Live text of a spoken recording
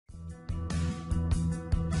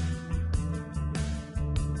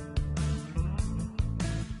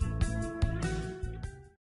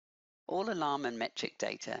All alarm and metric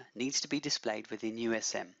data needs to be displayed within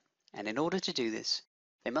USM, and in order to do this,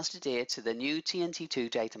 they must adhere to the new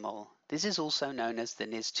TNT2 data model. This is also known as the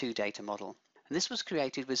NIS2 data model, and this was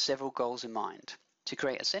created with several goals in mind: to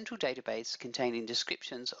create a central database containing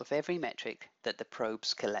descriptions of every metric that the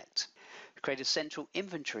probes collect, to create a central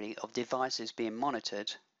inventory of devices being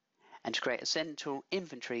monitored, and to create a central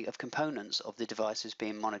inventory of components of the devices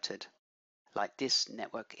being monitored, like disk,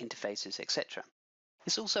 network interfaces, etc.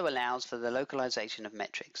 This also allows for the localization of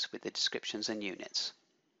metrics with the descriptions and units.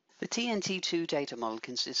 The TNT2 data model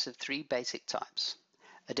consists of three basic types.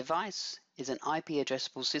 A device is an IP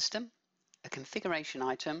addressable system. A configuration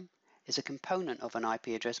item is a component of an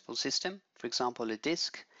IP addressable system, for example a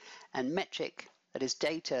disk, and metric, that is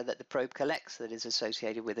data that the probe collects that is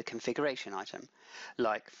associated with a configuration item,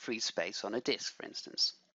 like free space on a disk, for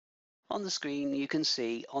instance. On the screen you can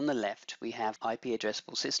see on the left we have IP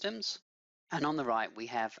addressable systems, and on the right we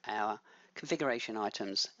have our configuration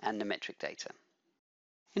items and the metric data.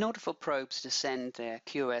 In order for probes to send their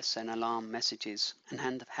QoS and alarm messages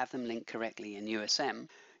and have them linked correctly in USM,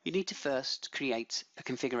 you need to first create a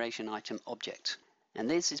configuration item object. And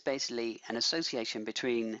this is basically an association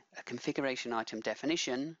between a configuration item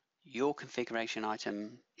definition, your configuration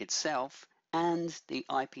item itself, and the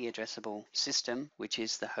IP addressable system, which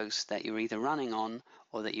is the host that you're either running on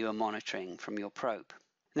or that you are monitoring from your probe.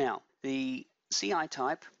 Now, the CI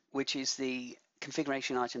type, which is the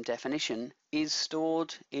configuration item definition, is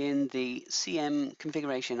stored in the CM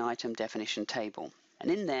configuration item definition table. And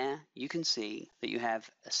in there, you can see that you have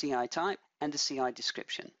a CI type and a CI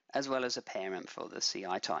description, as well as a parent for the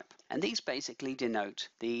CI type. And these basically denote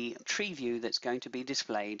the tree view that's going to be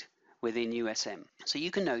displayed within USM. So you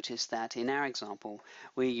can notice that in our example,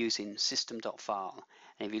 we're using system.file.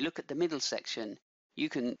 And if you look at the middle section, you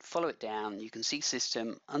can follow it down. You can see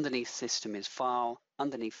system. Underneath system is file.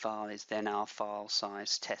 Underneath file is then our file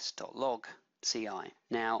size test.log CI.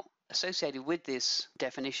 Now, associated with this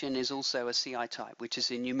definition is also a CI type, which is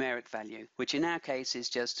a numeric value, which in our case is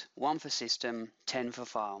just 1 for system, 10 for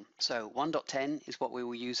file. So 1.10 is what we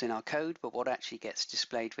will use in our code, but what actually gets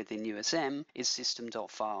displayed within USM is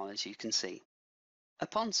system.file, as you can see.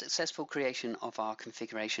 Upon successful creation of our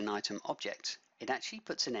configuration item object, it actually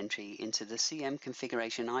puts an entry into the CM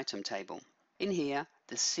configuration item table. In here,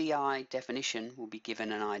 the CI definition will be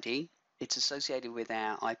given an ID. It's associated with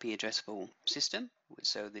our IP addressable system,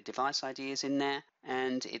 so the device ID is in there,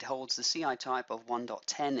 and it holds the CI type of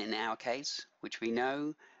 1.10 in our case, which we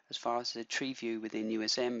know as far as the tree view within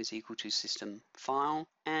USM is equal to system file,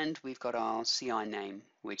 and we've got our CI name,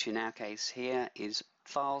 which in our case here is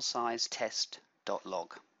file size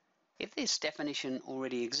test.log. If this definition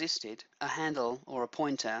already existed, a handle or a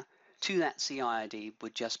pointer to that CI ID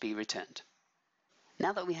would just be returned.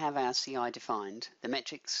 Now that we have our CI defined, the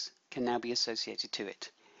metrics can now be associated to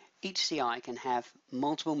it. Each CI can have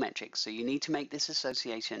multiple metrics, so you need to make this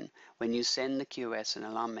association when you send the QoS and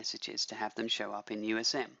alarm messages to have them show up in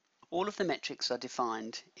USM. All of the metrics are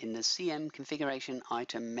defined in the CM configuration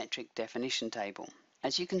item metric definition table.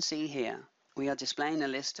 As you can see here, we are displaying a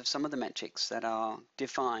list of some of the metrics that are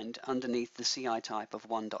defined underneath the CI type of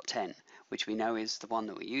 1.10, which we know is the one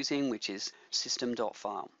that we're using, which is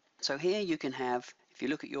system.file. So here you can have, if you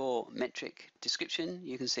look at your metric description,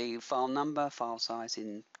 you can see file number, file size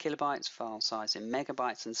in kilobytes, file size in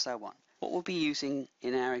megabytes, and so on. What we'll be using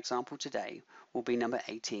in our example today will be number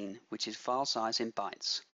 18, which is file size in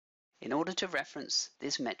bytes. In order to reference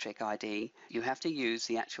this metric ID, you have to use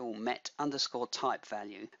the actual met_type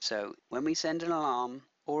value. So when we send an alarm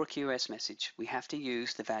or a QoS message, we have to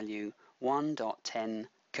use the value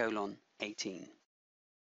 1.10:18.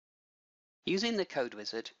 Using the code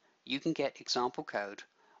wizard, you can get example code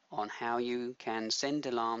on how you can send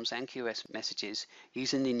alarms and QoS messages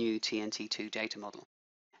using the new TNT2 data model.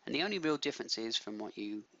 And the only real difference is from what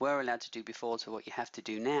you were allowed to do before to what you have to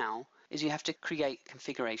do now is you have to create a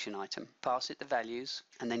configuration item, pass it the values,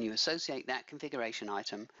 and then you associate that configuration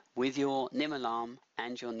item with your NIM alarm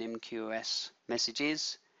and your NIM QoS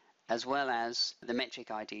messages, as well as the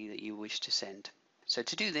metric ID that you wish to send. So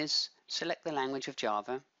to do this, select the language of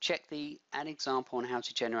Java, check the add example on how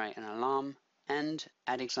to generate an alarm, and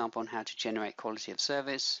add example on how to generate quality of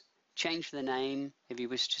service. Change the name if you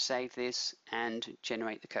wish to save this, and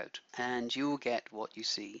generate the code. And you will get what you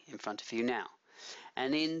see in front of you now.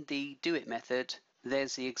 And in the do it method,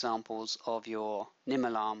 there's the examples of your NIM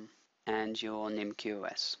alarm and your NIM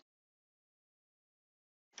QoS.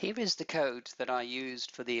 Here is the code that I used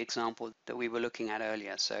for the example that we were looking at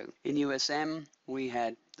earlier. So in USM, we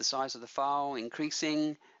had the size of the file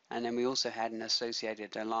increasing, and then we also had an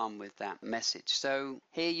associated alarm with that message. So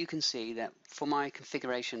here you can see that for my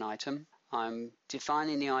configuration item, I'm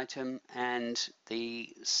defining the item, and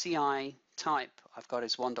the CI type I've got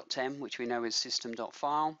is 1.10, which we know is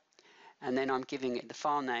system.file, and then I'm giving it the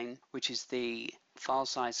file name, which is the file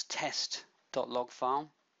size test.log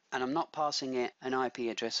file, and I'm not passing it an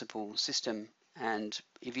IP addressable system. And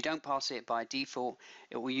if you don't pass it by default,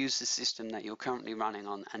 it will use the system that you're currently running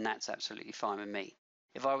on, and that's absolutely fine with me.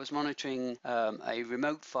 If I was monitoring a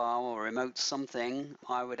remote file or remote something,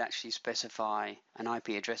 I would actually specify an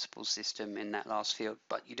IP addressable system in that last field,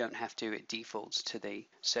 but you don't have to. It defaults to the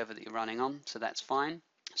server that you're running on, so that's fine.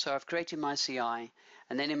 So I've created my CI,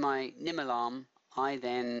 and then in my nim alarm, I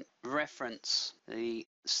then reference the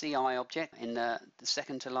CI object in the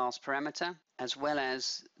second to last parameter, as well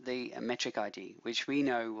as the metric ID, which we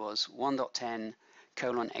know was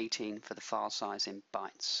 1.10:18 for the file size in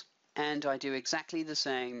bytes. And I do exactly the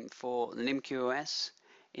same for the NimQoS.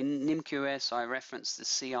 In NimQoS, I reference the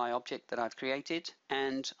CI object that I've created,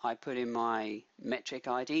 and I put in my metric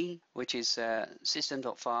ID, which is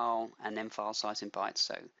system.file and then file size in bytes.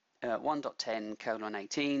 So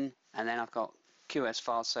 1.10:18, and then I've got QoS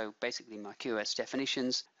files, so basically my QoS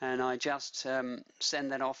definitions, and I just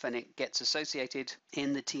send that off, and it gets associated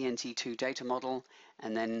in the TNT2 data model,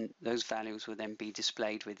 and then those values will then be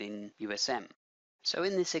displayed within USM. So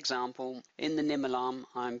in this example, in the nim alarm,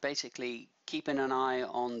 I'm basically keeping an eye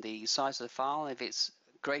on the size of the file. If it's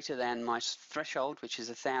greater than my threshold, which is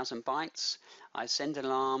 1,000 bytes, I send an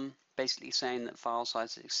alarm basically saying that file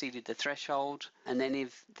size has exceeded the threshold, and then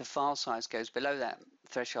if the file size goes below that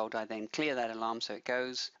threshold, I then clear that alarm so it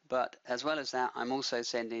goes. But as well as that, I'm also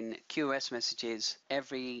sending QoS messages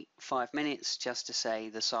every 5 minutes just to say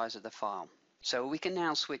the size of the file. So we can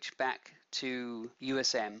now switch back to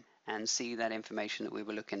USM and see that information that we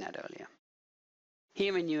were looking at earlier.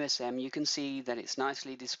 Here in USM, you can see that it's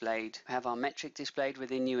nicely displayed. We have our metric displayed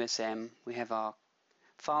within USM, we have our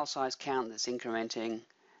file size count that's incrementing,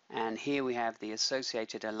 and here we have the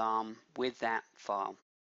associated alarm with that file.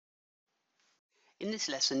 In this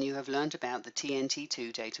lesson, you have learned about the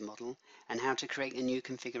TNT2 data model and how to create a new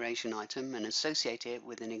configuration item and associate it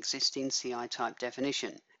with an existing CI type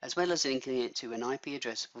definition, as well as linking it to an IP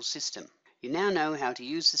addressable system. You now know how to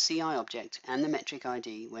use the CI object and the metric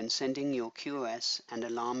ID when sending your QoS and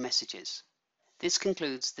alarm messages. This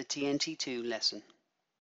concludes the TNT2 lesson.